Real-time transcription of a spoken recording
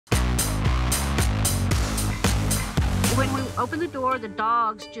When we opened the door, the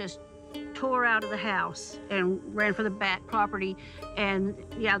dogs just tore out of the house and ran for the back property. And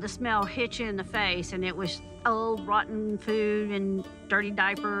yeah, the smell hit you in the face, and it was old rotten food and dirty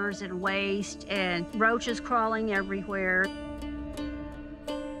diapers and waste and roaches crawling everywhere.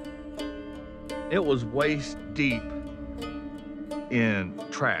 It was waist deep in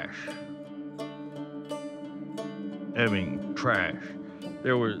trash. I mean, trash.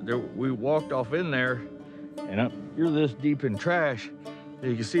 We walked off in there, and you're this deep in trash,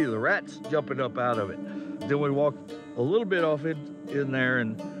 and you can see the rats jumping up out of it. Then we walked a little bit off in there,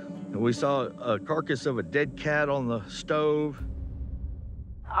 and we saw a carcass of a dead cat on the stove.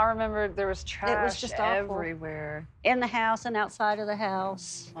 I remember there was trash It was just awful. everywhere. In the house and outside of the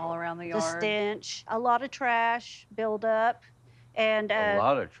house. All around the yard. The stench. A lot of trash built up. And A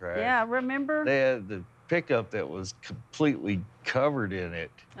lot of trash. yeah, remember? They had the pickup that was completely covered in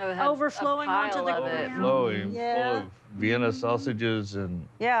it. Oh, it had Overflowing a onto pile the of ground. it. Overflowing, Yeah. full of Vienna sausages and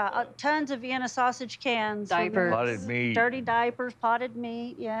Tons of Vienna sausage cans. Diapers. potted meat. Dirty diapers, potted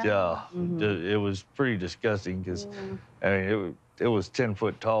meat, yeah. Yeah, Mhm. it was pretty disgusting because, Yeah. I mean, it was 10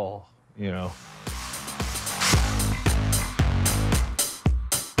 foot tall, you know.